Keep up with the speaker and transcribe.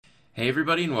Hey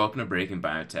everybody and welcome to Breaking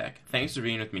Biotech. Thanks for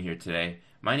being with me here today.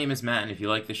 My name is Matt and if you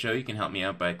like the show you can help me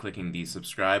out by clicking the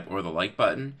subscribe or the like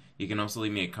button. You can also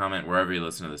leave me a comment wherever you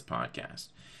listen to this podcast.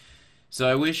 So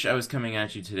I wish I was coming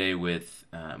at you today with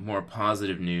more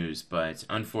positive news, but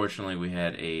unfortunately we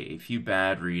had a few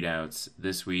bad readouts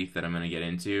this week that I'm going to get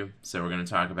into. So we're going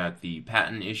to talk about the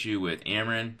patent issue with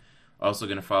Amarin, also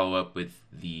going to follow up with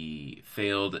the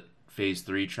failed phase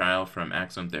 3 trial from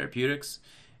Axsome Therapeutics,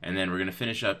 and then we're going to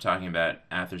finish up talking about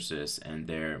Athersys and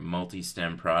their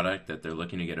multi-stem product that they're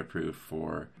looking to get approved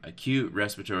for acute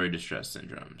respiratory distress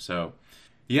syndrome. So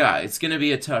yeah, it's going to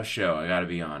be a tough show, I got to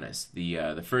be honest.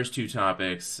 The first two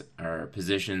topics are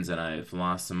positions that I've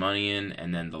lost some money in,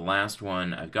 and then the last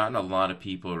one, I've gotten a lot of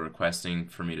people requesting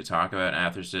for me to talk about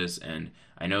Athersys, and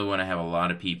I know when I have a lot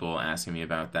of people asking me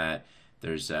about that,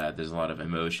 there's a lot of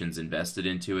emotions invested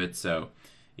into it, so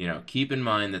keep in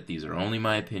mind that these are only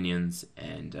my opinions,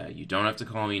 and you don't have to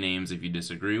call me names if you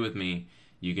disagree with me.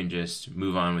 You can just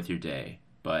move on with your day.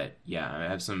 But yeah, I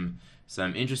have some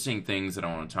interesting things that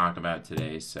I want to talk about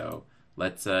today, so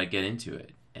let's get into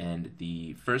it. And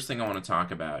the first thing I want to talk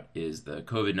about is the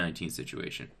COVID-19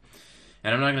 situation.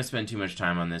 And I'm not going to spend too much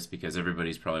time on this because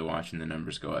everybody's probably watching the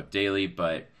numbers go up daily,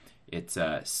 but it's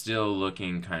still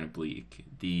looking kind of bleak.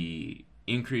 The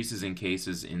increases in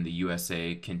cases in the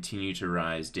USA continue to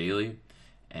rise daily,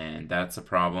 and that's a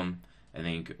problem. I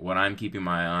think what I'm keeping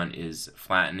my eye on is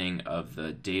flattening of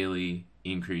the daily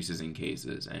increases in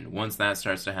cases, and once that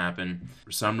starts to happen,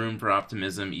 some room for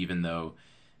optimism, even though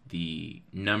the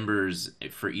numbers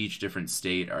for each different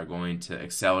state are going to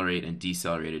accelerate and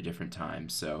decelerate at different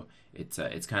times, so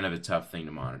it's kind of a tough thing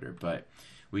to monitor. But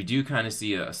we do kind of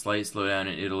see a slight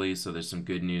slowdown in Italy, so there's some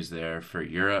good news there for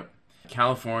Europe.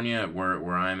 California,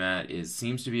 where I'm at,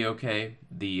 seems to be okay.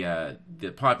 The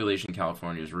population in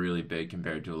California is really big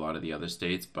compared to a lot of the other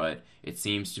states, but it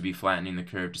seems to be flattening the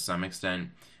curve to some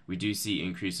extent. We do see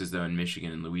increases, though, in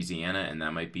Michigan and Louisiana, and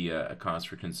that might be a cause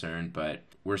for concern, but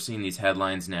we're seeing these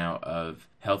headlines now of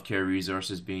healthcare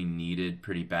resources being needed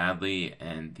pretty badly,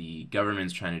 and the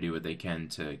government's trying to do what they can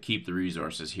to keep the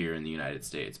resources here in the United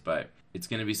States, but it's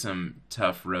going to be some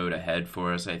tough road ahead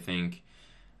for us, I think.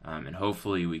 And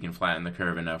hopefully we can flatten the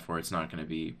curve enough where it's not going to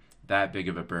be that big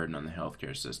of a burden on the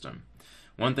healthcare system.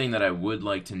 One thing that I would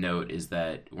like to note is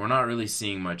that we're not really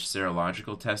seeing much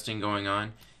serological testing going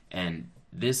on, and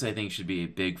this I think should be a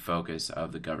big focus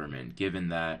of the government, given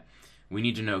that we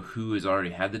need to know who has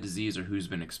already had the disease or who's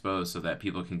been exposed so that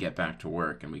people can get back to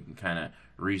work and we can kind of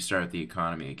restart the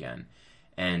economy again.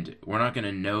 And we're not going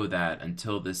to know that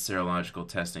until this serological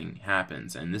testing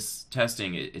happens. And this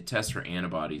testing, it tests for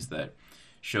antibodies that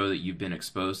show that you've been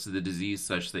exposed to the disease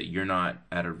such that you're not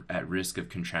at risk of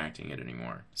contracting it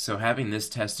anymore. So having this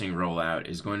testing roll out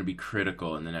is going to be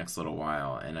critical in the next little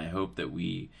while, and I hope that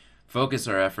we focus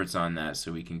our efforts on that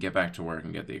so we can get back to work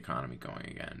and get the economy going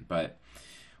again. But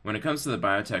when it comes to the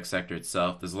biotech sector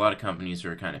itself, there's a lot of companies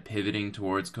who are kind of pivoting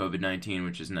towards COVID-19,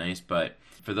 which is nice, but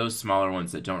for those smaller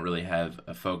ones that don't really have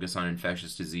a focus on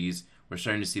infectious disease, we're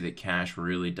starting to see that cash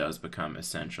really does become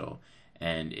essential.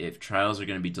 And if trials are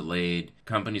going to be delayed,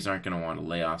 companies aren't going to want to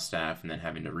lay off staff and then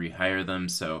having to rehire them.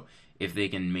 So if they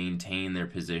can maintain their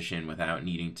position without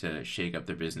needing to shake up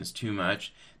their business too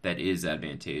much, that is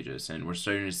advantageous. And we're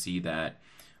starting to see that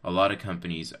a lot of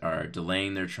companies are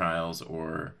delaying their trials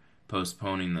or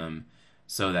postponing them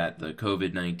so that the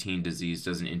COVID-19 disease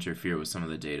doesn't interfere with some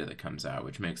of the data that comes out,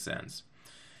 which makes sense.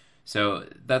 So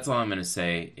that's all I'm going to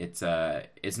say. It's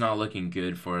not looking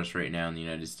good for us right now in the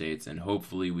United States, and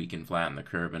hopefully we can flatten the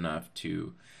curve enough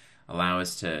to allow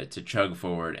us to chug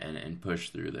forward and push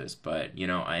through this. But,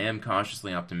 I am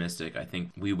cautiously optimistic. I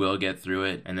think we will get through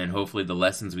it, and then hopefully the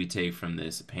lessons we take from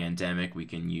this pandemic we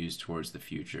can use towards the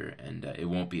future, and it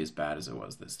won't be as bad as it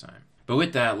was this time. But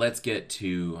with that, let's get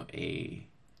to a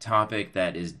topic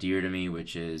that is dear to me,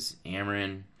 which is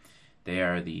Amarin. They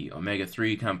are the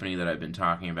omega-3 company that I've been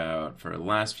talking about for the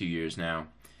last few years now,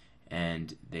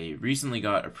 and they recently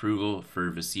got approval for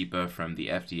Vascepa from the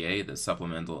FDA, the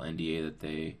supplemental NDA that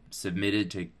they submitted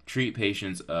to treat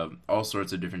patients of all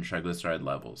sorts of different triglyceride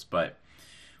levels. But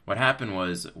what happened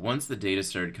was, once the data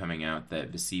started coming out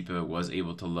that Vascepa was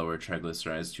able to lower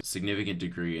triglycerides to a significant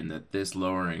degree, and that this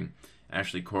lowering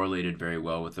actually correlated very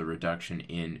well with the reduction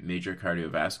in major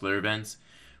cardiovascular events,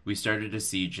 we started to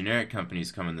see generic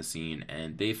companies come on the scene,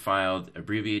 and they filed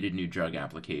abbreviated new drug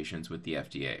applications with the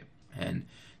FDA. And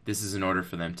this is in order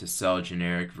for them to sell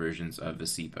generic versions of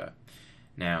Vascepa.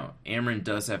 Now, Amarin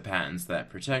does have patents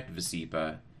that protect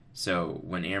Vascepa, so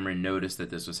when Amarin noticed that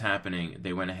this was happening,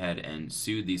 they went ahead and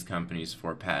sued these companies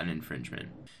for patent infringement.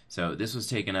 So this was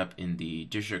taken up in the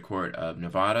District Court of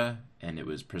Nevada, and it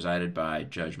was presided by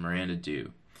Judge Miranda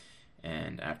Dew.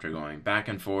 And after going back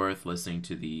and forth, listening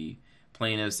to the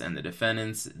plaintiffs and the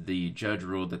defendants, the judge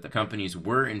ruled that the companies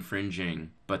were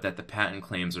infringing, but that the patent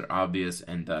claims are obvious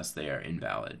and thus they are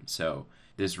invalid. So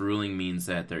this ruling means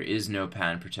that there is no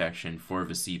patent protection for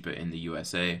Vascepa in the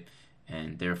USA,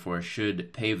 and therefore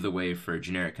should pave the way for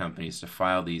generic companies to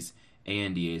file these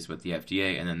ANDAs with the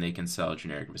FDA, and then they can sell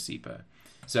generic Vascepa.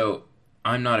 So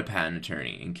I'm not a patent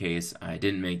attorney, in case I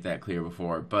didn't make that clear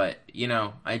before, but,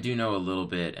 I do know a little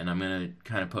bit, and I'm going to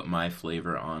kind of put my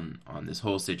flavor on this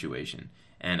whole situation.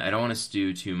 And I don't want to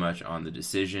stew too much on the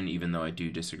decision, even though I do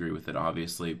disagree with it,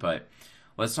 obviously, but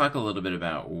let's talk a little bit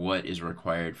about what is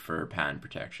required for patent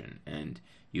protection. And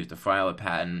you have to file a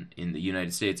patent in the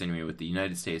United States, anyway, with the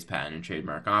United States Patent and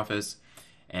Trademark Office,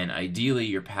 and ideally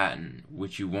your patent,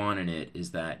 what you want in it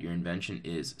is that your invention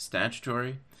is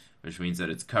statutory, which means that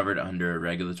it's covered under a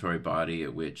regulatory body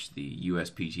at which the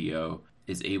USPTO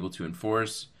is able to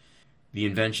enforce. The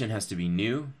invention has to be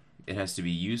new, it has to be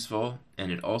useful,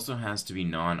 and it also has to be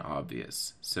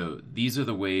non-obvious. So these are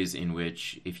the ways in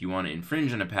which, if you want to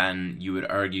infringe on a patent, you would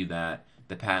argue that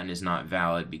the patent is not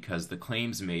valid because the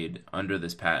claims made under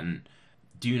this patent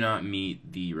do not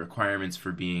meet the requirements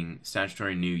for being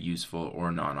statutory, new, useful,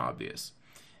 or non-obvious.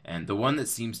 And the one that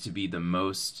seems to be the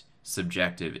most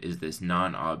subjective is this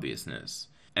non-obviousness.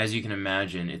 As you can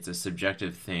imagine, it's a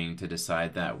subjective thing to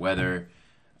decide that whether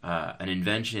an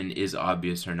invention is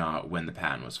obvious or not when the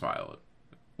patent was filed.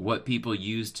 What people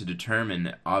use to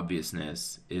determine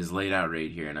obviousness is laid out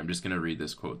right here, and I'm just going to read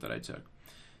this quote that I took.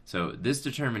 So, this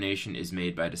determination is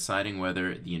made by deciding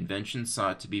whether the invention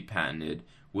sought to be patented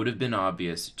would have been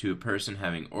obvious to a person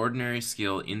having ordinary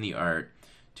skill in the art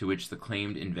to which the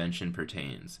claimed invention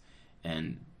pertains.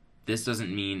 And this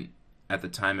doesn't mean at the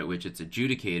time at which it's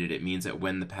adjudicated, it means that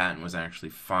when the patent was actually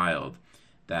filed,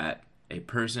 that a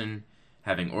person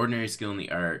having ordinary skill in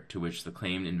the art to which the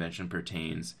claimed invention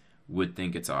pertains would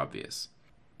think it's obvious.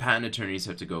 Patent attorneys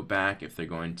have to go back if they're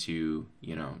going to,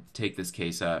 take this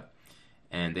case up,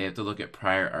 and they have to look at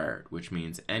prior art, which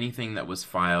means anything that was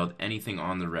filed, anything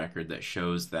on the record that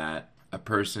shows that a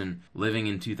person living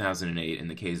in 2008, in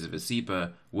the case of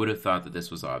Vascepa, would have thought that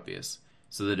this was obvious.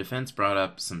 So the defense brought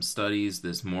up some studies,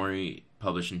 this Mori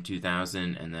published in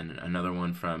 2000, and then another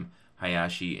one from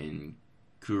Hayashi and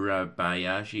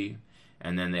Kurabayashi,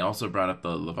 and then they also brought up the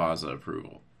Lavazza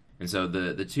approval. And so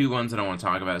the two ones that I want to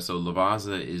talk about, so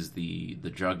Lavazza is the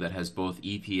drug that has both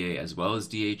EPA as well as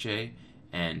DHA,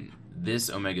 and this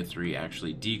omega-3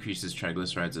 actually decreases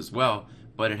triglycerides as well,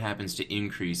 but it happens to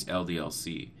increase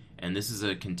LDL-C. And this is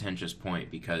a contentious point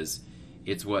because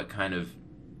it's what kind of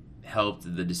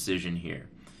helped the decision here.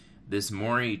 This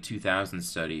Mori 2000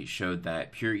 study showed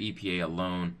that pure EPA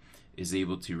alone is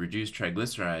able to reduce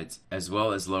triglycerides as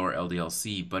well as lower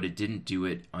LDL-C, but it didn't do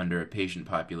it under a patient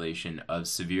population of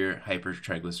severe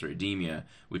hypertriglyceridemia,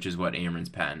 which is what Amarin's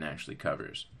patent actually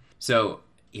covers. So,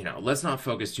 let's not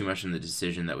focus too much on the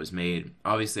decision that was made.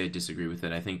 Obviously, I disagree with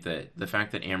it. I think that the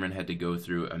fact that Amarin had to go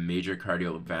through a major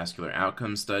cardiovascular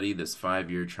outcome study, this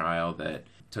 5-year trial that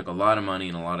took a lot of money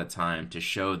and a lot of time to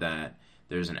show that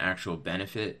there's an actual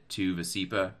benefit to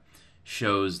Vascepa,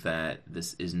 shows that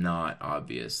this is not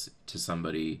obvious to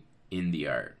somebody in the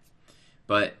art.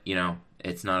 But,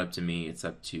 it's not up to me, it's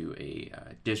up to a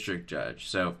district judge.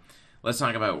 So let's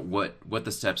talk about what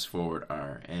the steps forward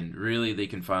are. And really, they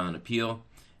can file an appeal,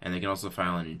 and they can also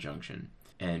file an injunction.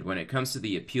 And when it comes to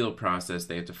the appeal process,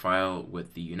 they have to file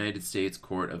with the United States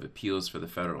Court of Appeals for the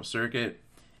Federal Circuit.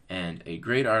 And a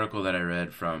great article that I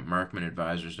read from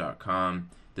markmanadvisors.com,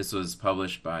 this was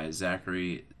published by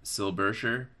Zachary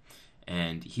Silberscher,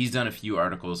 and he's done a few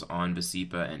articles on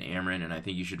Vascepa and Amarin, and I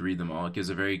think you should read them all. It gives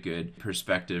a very good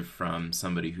perspective from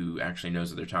somebody who actually knows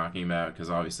what they're talking about, because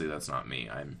obviously that's not me.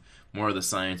 I'm more of the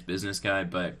science business guy,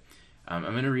 but I'm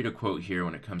going to read a quote here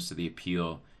when it comes to the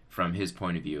appeal from his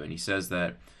point of view, and he says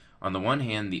that, on the one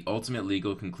hand, the ultimate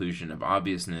legal conclusion of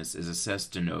obviousness is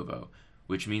assessed de novo,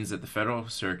 which means that the Federal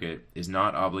Circuit is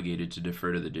not obligated to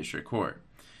defer to the District Court.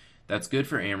 That's good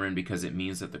for Amarin because it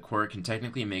means that the court can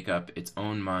technically make up its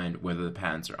own mind whether the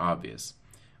patents are obvious.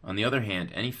 On the other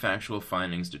hand, any factual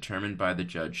findings determined by the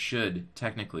judge should,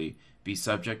 technically, be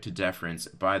subject to deference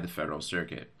by the Federal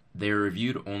Circuit. They are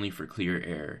reviewed only for clear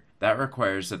error. That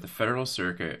requires that the Federal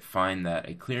Circuit find that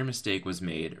a clear mistake was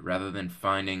made rather than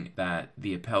finding that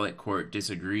the appellate court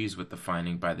disagrees with the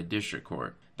finding by the District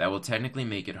Court. That will technically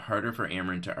make it harder for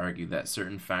Amarin to argue that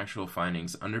certain factual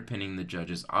findings underpinning the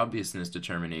judge's obviousness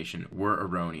determination were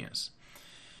erroneous.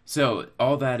 So,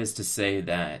 all that is to say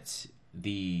that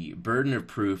the burden of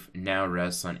proof now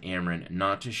rests on Ameren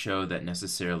not to show that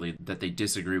necessarily that they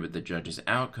disagree with the judge's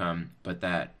outcome, but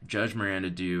that Judge Miranda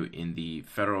Dew in the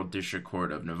Federal District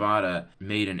Court of Nevada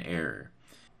made an error.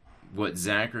 What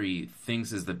Zachary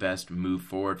thinks is the best move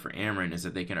forward for Ameren is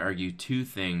that they can argue two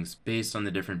things based on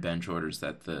the different bench orders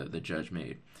that the judge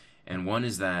made. And one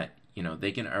is that,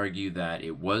 they can argue that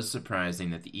it was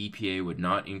surprising that the EPA would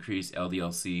not increase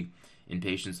LDL-C in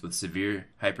patients with severe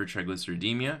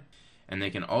hypertriglyceridemia, and they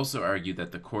can also argue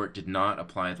that the court did not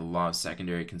apply the law of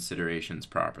secondary considerations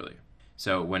properly.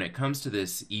 So when it comes to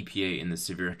this EPA in the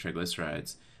severe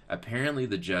triglycerides, apparently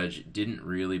the judge didn't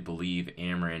really believe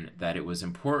Ameren that it was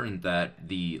important that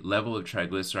the level of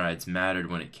triglycerides mattered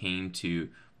when it came to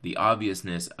the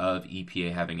obviousness of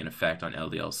EPA having an effect on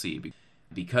LDL-C.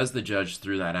 Because the judge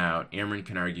threw that out, Ameren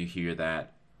can argue here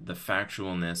that the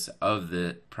factualness of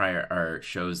the prior art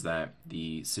shows that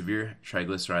the severe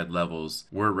triglyceride levels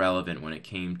were relevant when it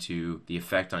came to the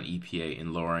effect on EPA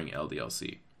in lowering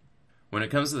LDL-C. When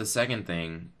it comes to the second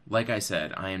thing, like I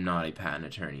said, I am not a patent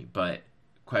attorney, but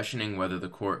questioning whether the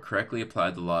court correctly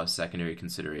applied the law of secondary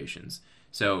considerations.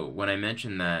 So when I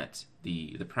mentioned that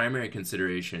the primary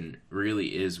consideration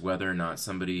really is whether or not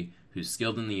somebody who's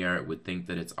skilled in the art would think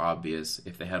that it's obvious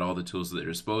if they had all the tools at their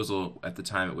disposal at the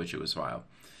time at which it was filed.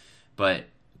 But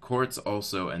courts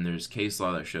also, and there's case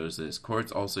law that shows this,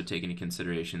 courts also take into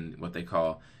consideration what they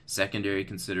call secondary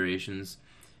considerations.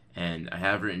 And I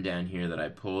have written down here that I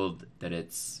pulled that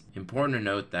it's important to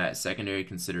note that secondary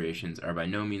considerations are by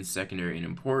no means secondary in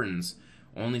importance,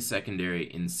 only secondary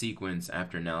in sequence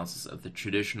after analysis of the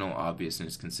traditional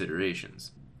obviousness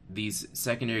considerations. These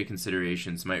secondary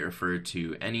considerations might refer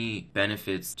to any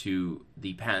benefits to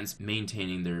the patents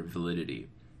maintaining their validity.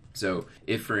 So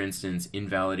if, for instance,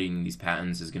 invalidating these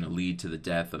patents is going to lead to the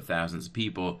death of thousands of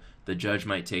people, the judge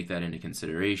might take that into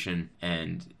consideration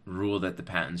and rule that the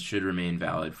patents should remain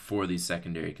valid for these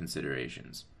secondary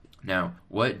considerations. Now,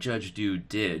 what Judge Dew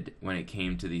did when it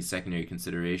came to these secondary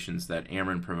considerations that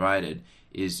Ameren provided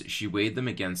is she weighed them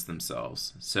against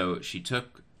themselves. So she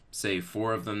took, say,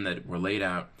 4 of them that were laid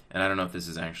out, and I don't know if this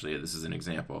is an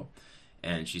example,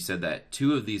 and she said that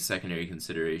 2 of these secondary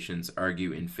considerations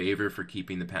argue in favor for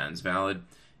keeping the patents valid,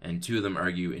 and 2 of them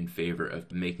argue in favor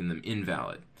of making them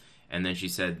invalid. And then she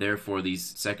said, therefore,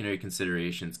 these secondary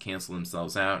considerations cancel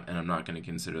themselves out, and I'm not going to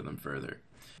consider them further.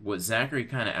 What Zachary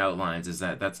kind of outlines is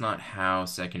that that's not how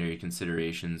secondary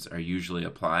considerations are usually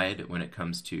applied when it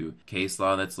comes to case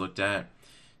law that's looked at.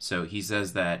 So he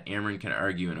says that Ameren can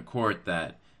argue in a court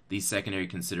that these secondary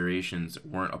considerations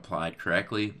weren't applied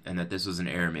correctly and that this was an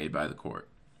error made by the court.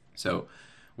 So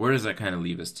where does that kind of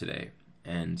leave us today?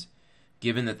 And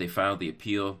given that they filed the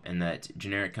appeal and that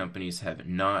generic companies have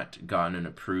not gotten an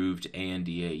approved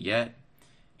ANDA yet,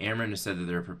 Ameren has said that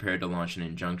they're prepared to launch an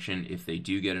injunction if they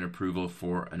do get an approval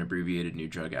for an abbreviated new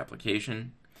drug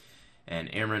application.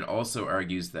 And Ameren also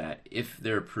argues that if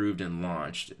they're approved and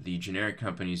launched, the generic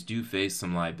companies do face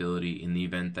some liability in the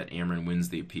event that Ameren wins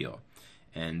the appeal.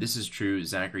 And this is true.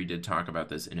 Zachary did talk about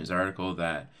this in his article,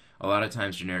 that a lot of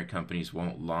times generic companies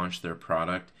won't launch their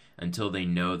product until they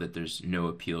know that there's no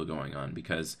appeal going on,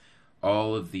 because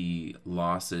all of the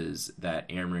losses that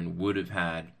Ameren would have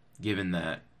had given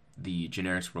that the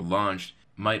generics were launched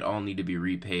might all need to be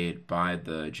repaid by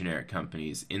the generic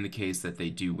companies in the case that they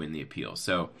do win the appeal.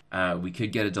 So we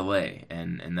could get a delay,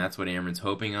 and that's what Ameren's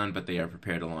hoping on, but they are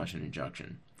prepared to launch an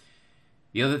injunction.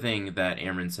 The other thing that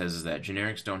Ameren says is that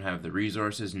generics don't have the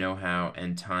resources, know-how,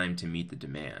 and time to meet the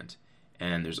demand.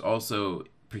 And there's also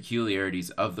peculiarities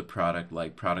of the product,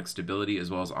 like product stability as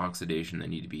well as oxidation, that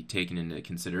need to be taken into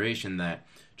consideration that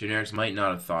generics might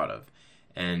not have thought of.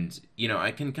 And,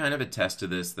 I can kind of attest to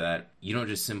this, that you don't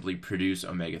just simply produce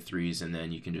omega-3s and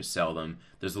then you can just sell them.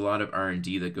 There's a lot of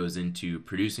R&D that goes into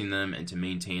producing them and to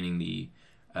maintaining the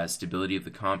stability of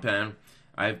the compound.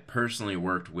 I've personally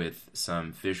worked with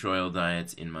some fish oil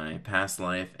diets in my past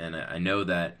life, and I know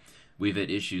that we've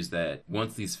had issues that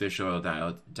once these fish oil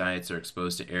diets are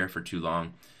exposed to air for too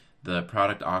long, the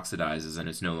product oxidizes and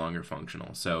it's no longer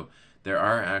functional. So there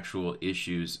are actual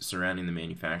issues surrounding the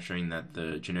manufacturing that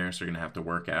the generics are going to have to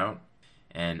work out.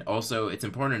 And also, it's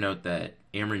important to note that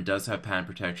Ameren does have patent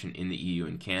protection in the EU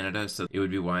and Canada, so it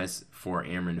would be wise for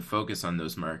Ameren to focus on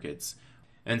those markets.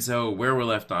 And so where we're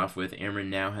left off with, Ameren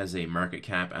now has a market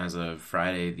cap as of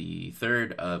Friday the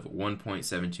 3rd of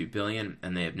 $1.72 billion,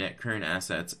 and they have net current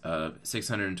assets of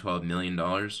 $612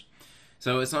 million.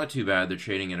 So it's not too bad. They're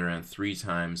trading at around 3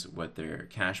 times what their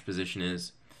cash position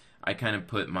is. I kind of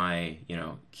put my,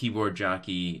 keyboard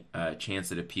jockey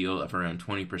chance at appeal of around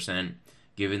 20%,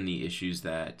 given the issues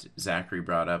that Zachary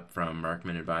brought up from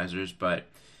Markman Advisors, but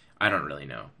I don't really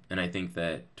know. And I think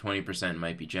that 20%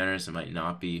 might be generous, it might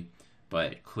not be,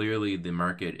 but clearly the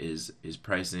market is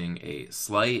pricing a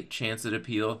slight chance at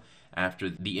appeal after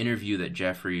the interview that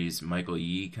Jefferies' Michael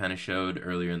Yee kind of showed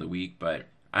earlier in the week, but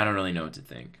I don't really know what to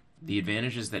think. The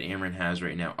advantages that Amarin has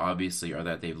right now obviously are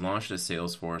that they've launched a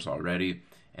sales force already,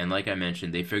 and like I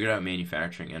mentioned, they figured out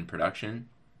manufacturing and production.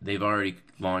 They've already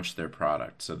launched their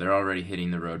product, so they're already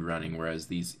hitting the road running, whereas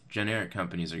these generic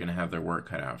companies are going to have their work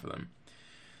cut out for them.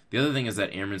 The other thing is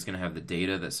that Amarin's going to have the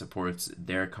data that supports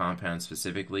their compound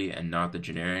specifically and not the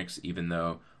generics, even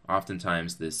though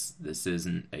oftentimes this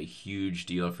isn't a huge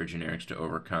deal for generics to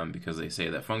overcome because they say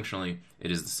that functionally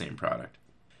it is the same product.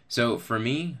 So for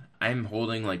me, I'm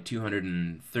holding like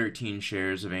 213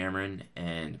 shares of Amarin,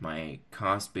 and my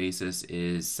cost basis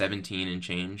is 17 and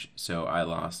change, so I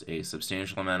lost a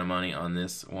substantial amount of money on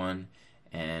this one,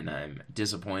 and I'm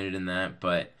disappointed in that,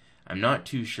 but I'm not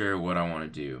too sure what I want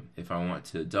to do. If I want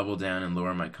to double down and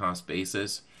lower my cost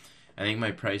basis, I think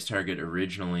my price target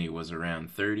originally was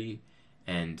around 30,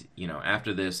 and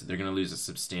after this, they're going to lose a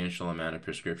substantial amount of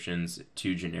prescriptions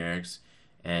to generics,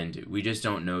 and we just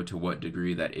don't know to what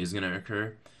degree that is going to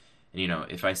occur. And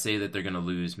if I say that they're going to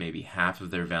lose maybe half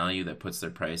of their value, that puts their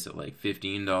price at like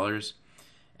 $15,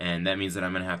 and that means that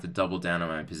I'm going to have to double down on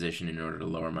my position in order to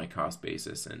lower my cost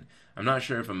basis. And I'm not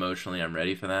sure if emotionally I'm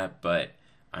ready for that, but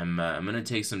I'm going to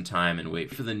take some time and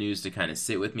wait for the news to kind of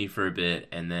sit with me for a bit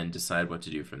and then decide what to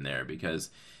do from there. Because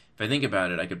if I think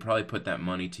about it, I could probably put that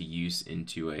money to use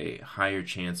into a higher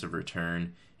chance of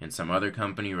return in some other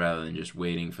company rather than just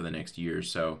waiting for the next year or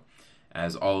so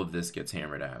as all of this gets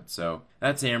hammered out. So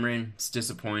that's Amarin. It's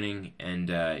disappointing, and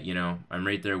I'm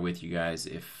right there with you guys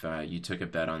if you took a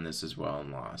bet on this as well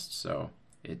and lost. So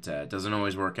it doesn't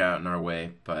always work out in our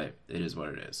way, but it is what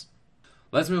it is.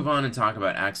 Let's move on and talk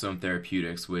about Axsome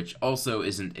Therapeutics, which also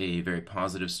isn't a very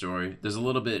positive story. There's a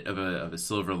little bit of a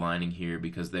silver lining here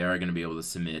because they are going to be able to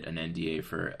submit an NDA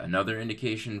for another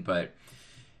indication, but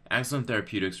Axsome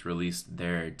Therapeutics released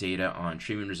their data on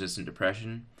treatment-resistant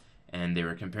depression, and they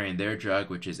were comparing their drug,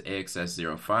 which is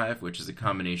AXS-05, which is a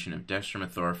combination of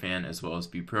dextromethorphan as well as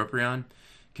bupropion,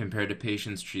 compared to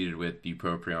patients treated with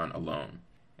bupropion alone.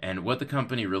 And what the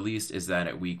company released is that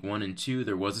at week 1 and 2,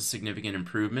 there was a significant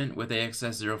improvement with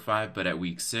AXS-05, but at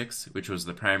week 6, which was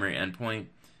the primary endpoint,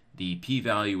 the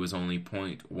p-value was only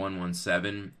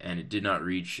 0.117, and it did not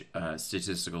reach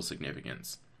statistical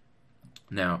significance.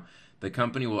 Now, the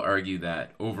company will argue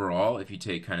that overall, if you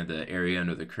take kind of the area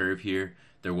under the curve here,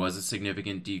 there was a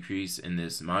significant decrease in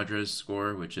this MADRS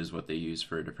score, which is what they use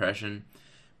for depression.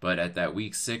 But at that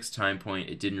week 6 time point,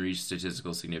 it didn't reach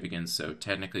statistical significance, so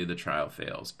technically the trial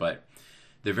fails. But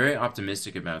they're very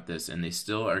optimistic about this, and they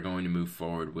still are going to move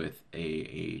forward with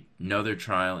another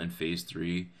trial in phase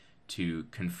 3 to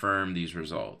confirm these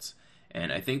results.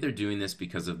 And I think they're doing this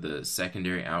because of the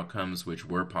secondary outcomes, which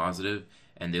were positive,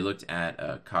 and they looked at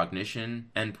a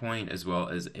cognition endpoint as well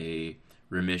as a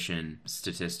remission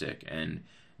statistic, and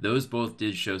those both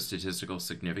did show statistical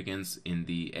significance in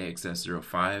the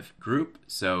AXS-05 group,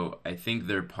 so I think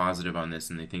they're positive on this,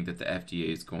 and they think that the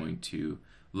FDA is going to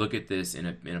look at this in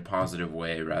a positive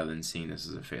way rather than seeing this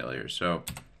as a failure. So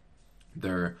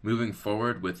they're moving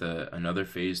forward with another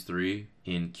phase 3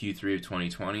 in Q3 of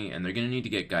 2020, and they're going to need to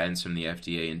get guidance from the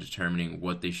FDA in determining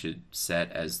what they should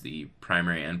set as the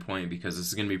primary endpoint, because this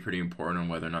is going to be pretty important on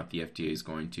whether or not the FDA is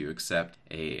going to accept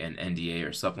an NDA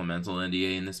or supplemental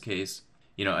NDA in this case.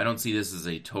 I don't see this as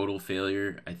a total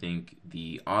failure. I think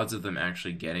the odds of them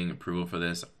actually getting approval for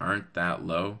this aren't that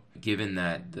low, given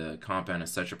that the compound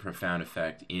has such a profound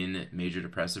effect in major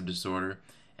depressive disorder,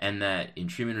 and that in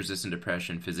treatment-resistant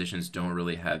depression, physicians don't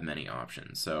really have many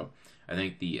options. So I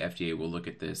think the FDA will look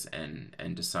at this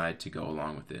and decide to go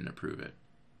along with it and approve it.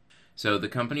 So the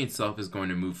company itself is going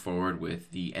to move forward with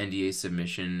the NDA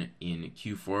submission in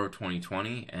Q4 of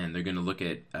 2020, and they're going to look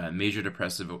at major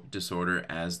depressive disorder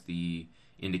as the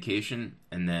indication,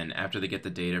 and then after they get the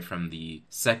data from the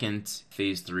second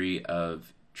phase 3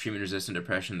 of treatment-resistant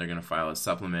depression, they're going to file a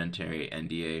supplementary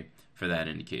NDA for that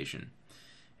indication.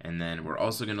 And then we're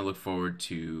also going to look forward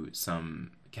to some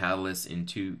catalysts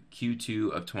into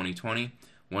Q2 of 2020.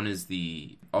 One is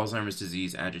the Alzheimer's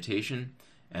disease agitation,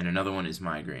 and another one is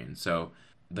migraine. So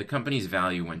the company's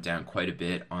value went down quite a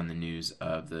bit on the news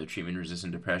of the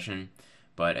treatment-resistant depression,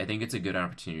 but I think it's a good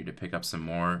opportunity to pick up some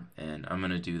more, and I'm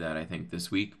going to do that, I think,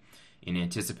 this week in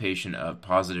anticipation of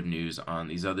positive news on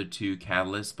these other two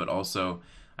catalysts, but also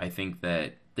I think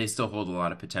that they still hold a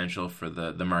lot of potential for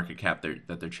the market cap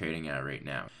that they're trading at right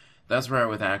now. That's where we're at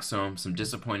with Axsome. Some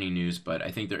disappointing news, but I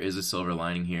think there is a silver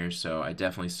lining here, so I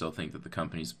definitely still think that the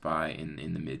company's buy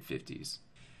in the mid-50s.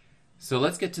 So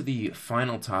let's get to the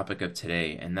final topic of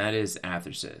today, and that is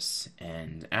Athersys.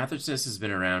 And Athersys has been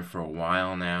around for a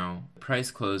while now. The price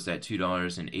closed at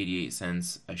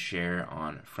 $2.88 a share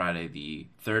on Friday, the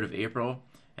 3rd of April,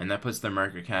 and that puts their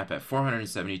market cap at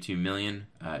 $472 million,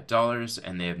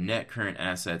 and they have net current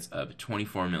assets of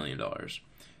 $24 million.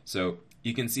 So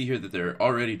you can see here that they're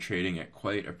already trading at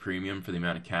quite a premium for the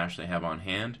amount of cash they have on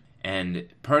hand. And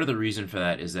part of the reason for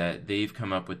that is that they've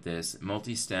come up with this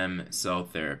multi-stem cell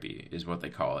therapy, is what they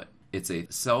call it. It's a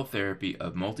cell therapy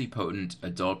of multipotent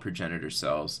adult progenitor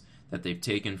cells that they've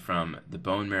taken from the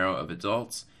bone marrow of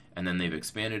adults, and then they've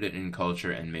expanded it in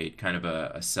culture and made kind of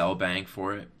a cell bank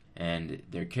for it. And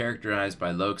they're characterized by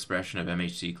low expression of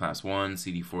MHC class 1,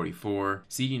 CD44,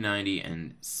 CD90,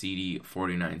 and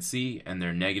CD49C, and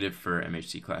they're negative for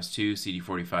MHC class 2,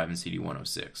 CD45, and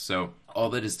CD106. So all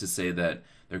that is to say that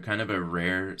they're kind of a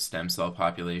rare stem cell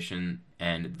population,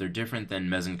 and they're different than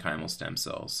mesenchymal stem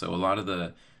cells. So a lot of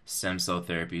the stem cell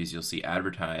therapies you'll see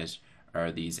advertised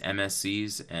are these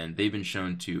MSCs, and they've been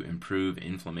shown to improve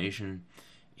inflammation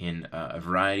in a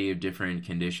variety of different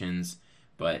conditions.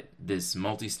 But this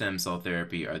multi-stem cell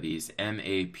therapy are these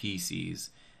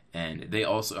MAPCs, and they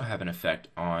also have an effect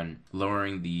on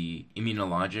lowering the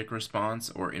immunologic response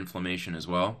or inflammation as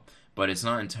well. But it's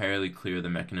not entirely clear the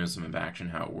mechanism of action,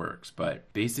 how it works.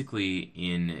 But basically,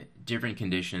 in different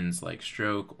conditions like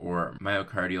stroke or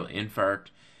myocardial infarct,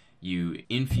 you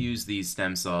infuse these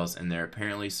stem cells, and they're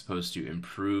apparently supposed to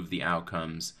improve the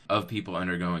outcomes of people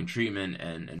undergoing treatment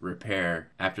and repair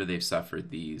after they've suffered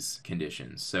these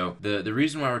conditions. So the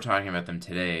reason why we're talking about them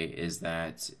today is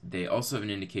that they also have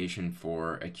an indication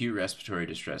for acute respiratory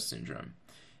distress syndrome.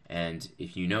 And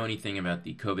if you know anything about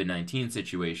the COVID-19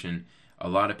 situation, a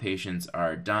lot of patients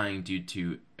are dying due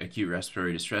to acute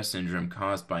respiratory distress syndrome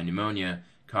caused by pneumonia,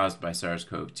 caused by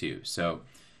SARS-CoV-2. So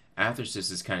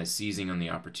Athersys is kind of seizing on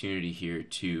the opportunity here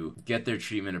to get their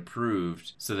treatment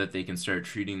approved so that they can start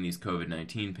treating these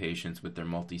COVID-19 patients with their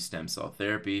multi-stem cell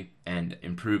therapy and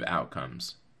improve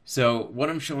outcomes. So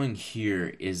what I'm showing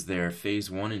here is their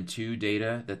phase 1 and 2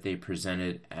 data that they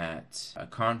presented at a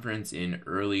conference in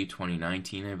early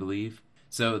 2019, I believe.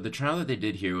 So the trial that they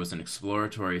did here was an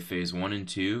exploratory phase 1 and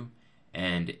 2,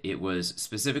 and it was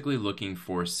specifically looking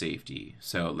for safety.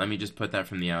 So let me just put that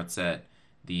from the outset.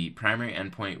 The primary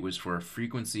endpoint was for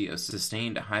frequency of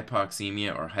sustained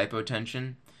hypoxemia or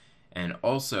hypotension, and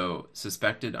also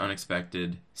suspected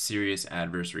unexpected serious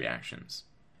adverse reactions.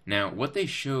 Now, what they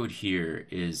showed here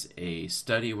is a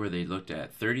study where they looked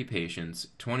at 30 patients,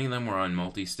 20 of them were on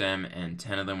multi-stem and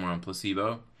 10 of them were on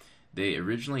placebo. They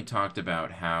originally talked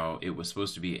about how it was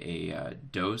supposed to be a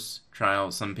dose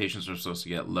trial. Some patients were supposed to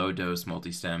get low dose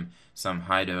multi-stem, some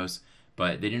high dose,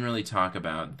 but they didn't really talk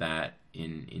about that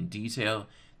in detail.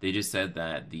 They just said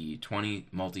that the 20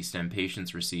 multi-stem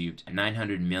patients received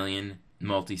 900 million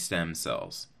multi-stem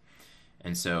cells.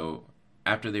 And so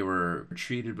after they were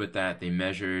treated with that, they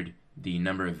measured the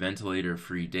number of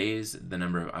ventilator-free days, the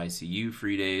number of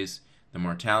ICU-free days, the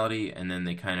mortality, and then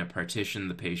they kind of partitioned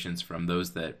the patients from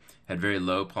those that had very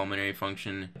low pulmonary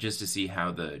function just to see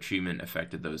how the treatment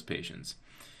affected those patients.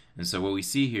 And so what we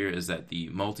see here is that the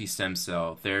multi-stem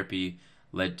cell therapy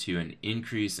led to an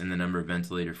increase in the number of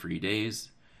ventilator-free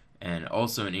days and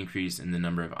also an increase in the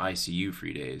number of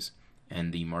ICU-free days.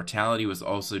 And the mortality was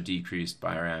also decreased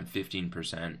by around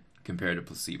 15% compared to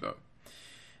placebo.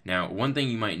 Now, one thing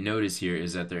you might notice here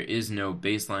is that there is no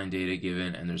baseline data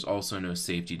given, and there's also no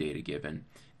safety data given.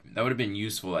 That would have been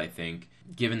useful, I think,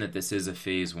 given that this is a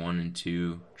phase 1 and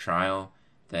 2 trial,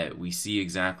 that we see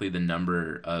exactly the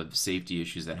number of safety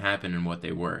issues that happened and what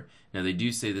they were. Now, they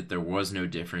do say that there was no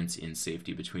difference in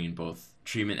safety between both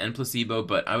treatment and placebo,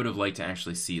 but I would have liked to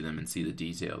actually see them and see the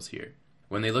details here.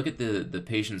 When they look at the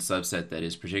patient subset that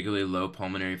is particularly low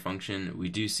pulmonary function, we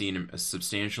do see a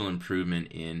substantial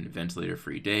improvement in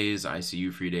ventilator-free days,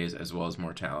 ICU-free days, as well as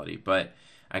mortality. But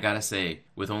I gotta say,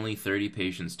 with only 30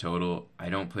 patients total, I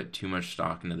don't put too much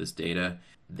stock into this data.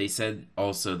 They said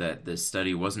also that the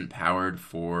study wasn't powered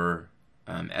for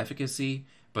efficacy,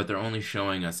 but they're only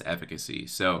showing us efficacy.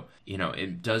 So,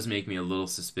 it does make me a little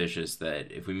suspicious that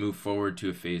if we move forward to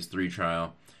a phase 3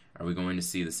 trial, are we going to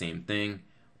see the same thing?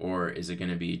 Or is it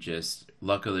going to be just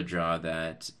luck of the draw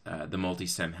that the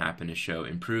multi-stem happened to show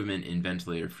improvement in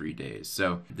ventilator-free days?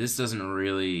 So this doesn't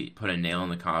really put a nail in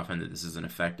the coffin that this is an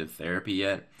effective therapy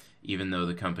yet, even though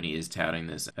the company is touting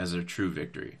this as a true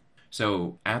victory.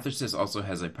 So Athersys also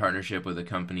has a partnership with a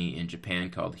company in Japan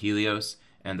called Helios,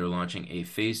 and they're launching a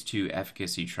phase 2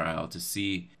 efficacy trial to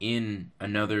see in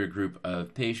another group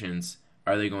of patients,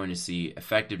 are they going to see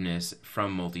effectiveness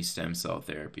from multi-stem cell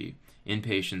therapy in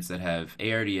patients that have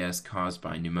ARDS caused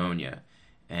by pneumonia.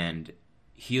 And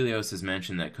Helios has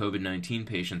mentioned that COVID-19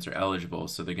 patients are eligible,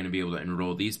 so they're going to be able to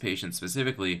enroll these patients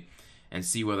specifically and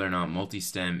see whether or not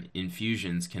multi-stem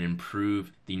infusions can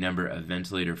improve the number of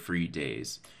ventilator-free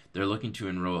days. They're looking to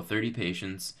enroll 30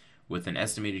 patients with an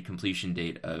estimated completion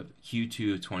date of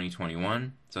Q2 of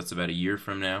 2021, so that's about a year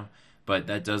from now, but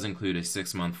that does include a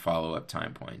 6-month follow-up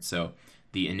time point. So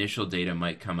the initial data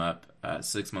might come up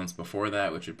 6 months before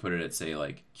that, which would put it at, say,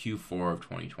 like Q4 of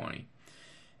 2020.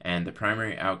 And the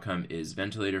primary outcome is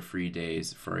ventilator-free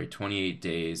days for a 28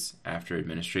 days after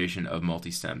administration of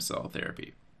multi-stem cell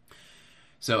therapy.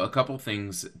 So a couple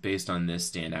things based on this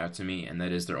stand out to me, and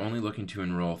that is they're only looking to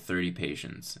enroll 30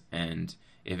 patients. And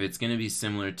if it's going to be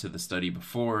similar to the study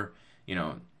before,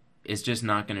 it's just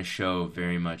not going to show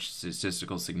very much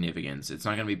statistical significance. It's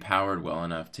not going to be powered well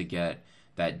enough to get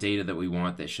that data that we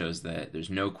want that shows that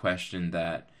there's no question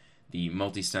that the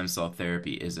multi-stem cell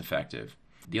therapy is effective.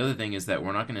 The other thing is that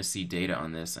we're not going to see data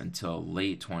on this until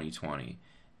late 2020.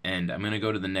 And I'm going to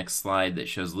go to the next slide that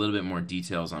shows a little bit more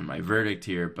details on my verdict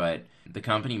here, but the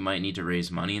company might need to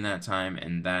raise money in that time,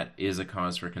 and that is a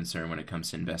cause for concern when it comes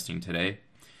to investing today.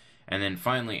 And then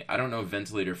finally, I don't know if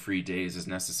ventilator-free days is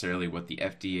necessarily what the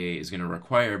FDA is going to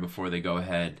require before they go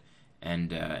ahead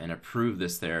and approve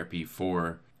this therapy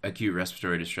for acute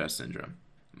respiratory distress syndrome.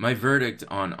 My verdict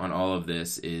on all of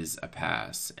this is a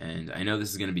pass, and I know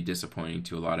this is going to be disappointing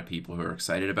to a lot of people who are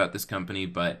excited about this company,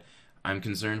 but I'm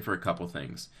concerned for a couple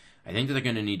things. I think that they're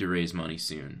going to need to raise money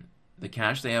soon. The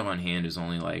cash they have on hand is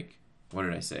only like, what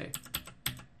did I say?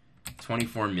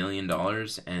 $24 million,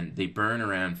 and they burn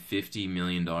around $50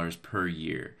 million per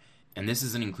year. And this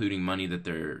isn't including money that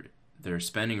they're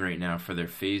spending right now for their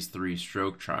phase 3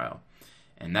 stroke trial.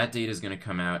 And that data is going to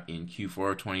come out in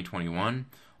Q4 of 2021,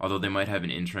 although they might have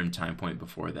an interim time point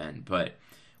before then. But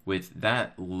with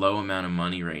that low amount of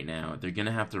money right now, they're going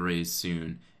to have to raise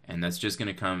soon, and that's just going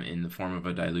to come in the form of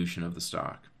a dilution of the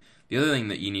stock. The other thing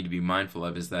that you need to be mindful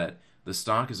of is that the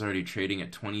stock is already trading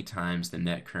at 20 times the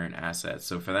net current assets,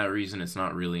 so for that reason, it's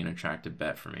not really an attractive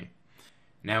bet for me.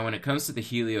 Now, when it comes to the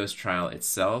Helios trial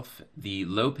itself, the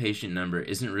low patient number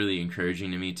isn't really encouraging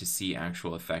to me to see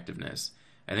actual effectiveness.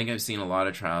 I think I've seen a lot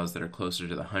of trials that are closer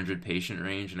to the 100 patient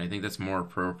range, and I think that's more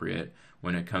appropriate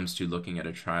when it comes to looking at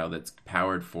a trial that's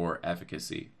powered for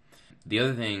efficacy. The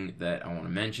other thing that I want to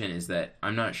mention is that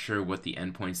I'm not sure what the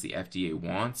endpoints the FDA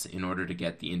wants in order to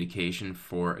get the indication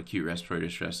for acute respiratory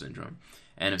distress syndrome.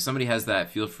 And if somebody has that,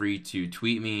 feel free to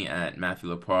tweet me at Matthew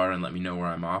Lapoire and let me know where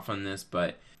I'm off on this,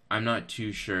 but I'm not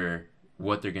too sure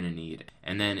what they're going to need.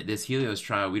 And then this Helios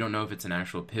trial, we don't know if it's an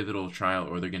actual pivotal trial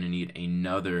or they're going to need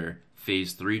another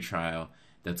phase 3 trial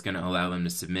that's going to allow them to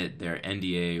submit their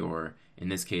NDA or, in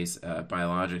this case, a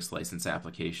biologics license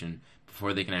application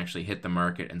before they can actually hit the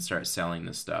market and start selling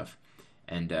this stuff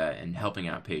and helping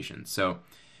out patients. So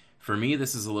for me,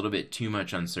 this is a little bit too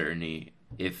much uncertainty.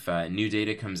 If new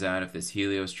data comes out, if this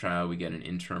Helios trial, we get an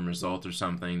interim result or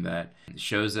something that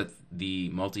shows that the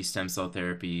multi-stem cell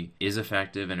therapy is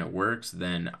effective and it works,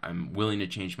 then I'm willing to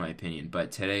change my opinion.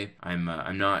 But today, I'm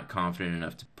not confident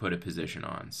enough to put a position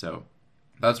on. So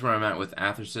that's where I'm at with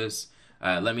Athersys.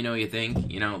 Let me know what you think.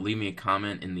 Leave me a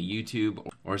comment in the YouTube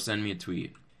or send me a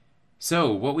tweet.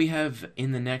 So, what we have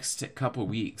in the next couple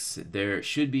weeks, there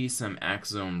should be some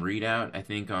axome readout, I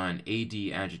think, on AD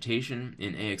agitation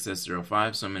in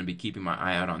AXS-05, so I'm going to be keeping my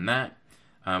eye out on that.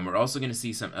 We're also going to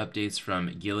see some updates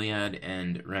from Gilead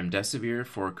and Remdesivir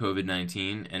for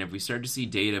COVID-19, and if we start to see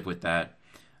data with that,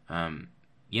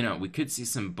 we could see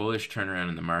some bullish turnaround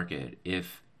in the market.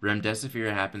 If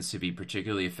Remdesivir happens to be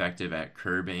particularly effective at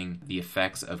curbing the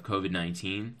effects of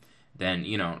COVID-19, then,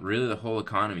 really the whole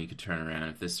economy could turn around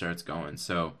if this starts going.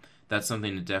 So that's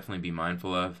something to definitely be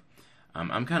mindful of.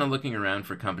 I'm kind of looking around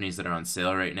for companies that are on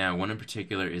sale right now. One in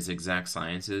particular is Exact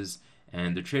Sciences,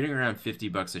 and they're trading around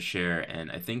 $50 a share,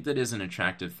 and I think that is an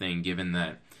attractive thing given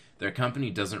that their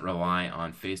company doesn't rely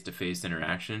on face-to-face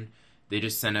interaction. They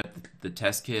just send out the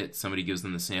test kit, somebody gives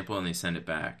them the sample, and they send it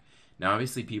back. Now,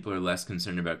 obviously, people are less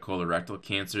concerned about colorectal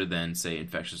cancer than, say,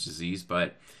 infectious disease,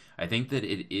 but I think that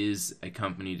it is a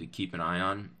company to keep an eye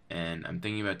on, and I'm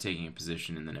thinking about taking a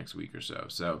position in the next week or so.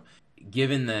 So,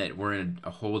 given that we're in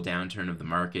a whole downturn of the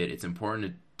market, it's important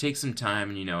to take some time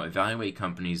and, evaluate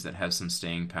companies that have some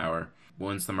staying power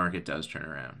once the market does turn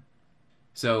around.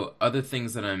 So, other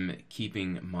things that I'm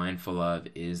keeping mindful of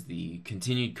is the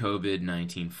continued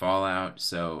COVID-19 fallout.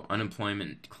 So,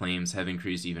 unemployment claims have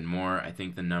increased even more. I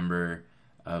think the number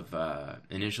of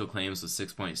initial claims was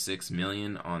 6.6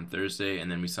 million on Thursday,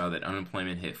 and then we saw that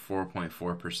unemployment hit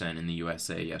 4.4% in the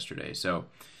USA yesterday. So,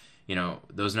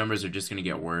 those numbers are just going to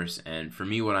get worse, and for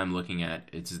me, what I'm looking at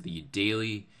is the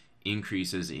daily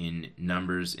increases in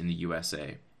numbers in the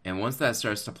USA. And once that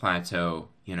starts to plateau,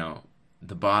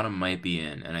 the bottom might be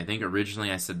in. And I think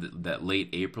originally I said that late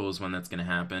April is when that's going to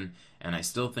happen, and I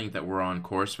still think that we're on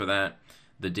course for that.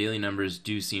 The daily numbers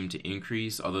do seem to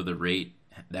increase, although the rate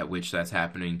at which that's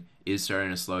happening is starting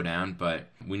to slow down, but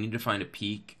we need to find a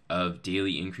peak of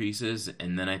daily increases,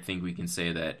 and then I think we can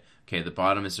say that, okay, the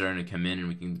bottom is starting to come in and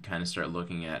we can kind of start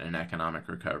looking at an economic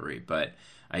recovery. But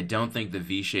I don't think the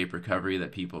V-shaped recovery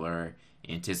that people are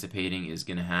anticipating is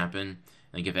going to happen.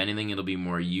 Like, if anything, it'll be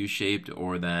more U-shaped,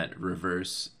 or that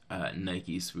reverse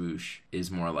Nike swoosh is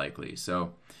more likely.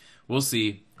 So we'll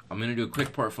see. I'm going to do a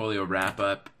quick portfolio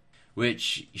wrap-up,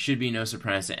 which should be no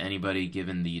surprise to anybody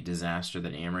given the disaster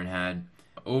that Ameren had.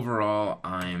 Overall,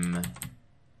 I'm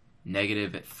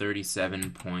negative at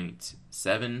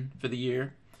 37.7 for the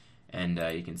year. And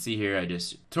you can see here I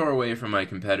just tore away from my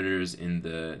competitors in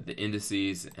the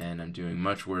indices, and I'm doing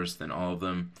much worse than all of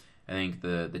them. I think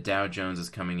the Dow Jones is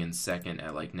coming in second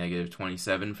at like negative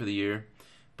 27 for the year,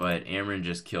 but Ameren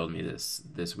just killed me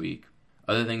this week.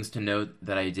 Other things to note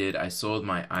that I did, I sold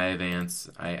my Iovance.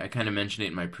 I kind of mentioned it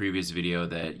in my previous video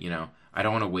that, I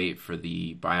don't want to wait for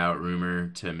the buyout rumor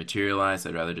to materialize.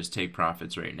 I'd rather just take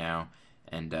profits right now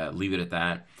and leave it at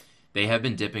that. They have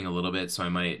been dipping a little bit, so I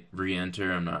might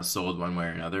re-enter. I'm not sold one way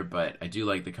or another, but I do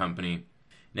like the company.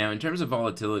 Now, in terms of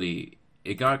volatility,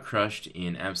 it got crushed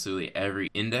in absolutely every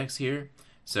index here,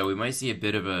 so we might see a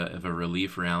bit of a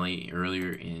relief rally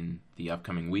earlier in the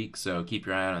upcoming week, so keep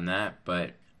your eye out on that.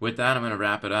 But with that, I'm going to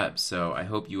wrap it up. So I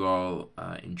hope you all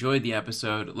enjoyed the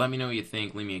episode. Let me know what you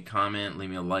think. Leave me a comment, leave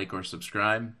me a like or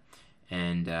subscribe.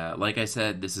 And like I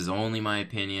said, this is only my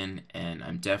opinion, and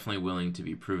I'm definitely willing to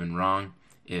be proven wrong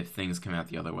if things come out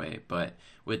the other way. But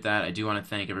with that, I do want to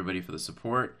thank everybody for the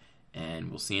support, and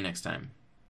we'll see you next time.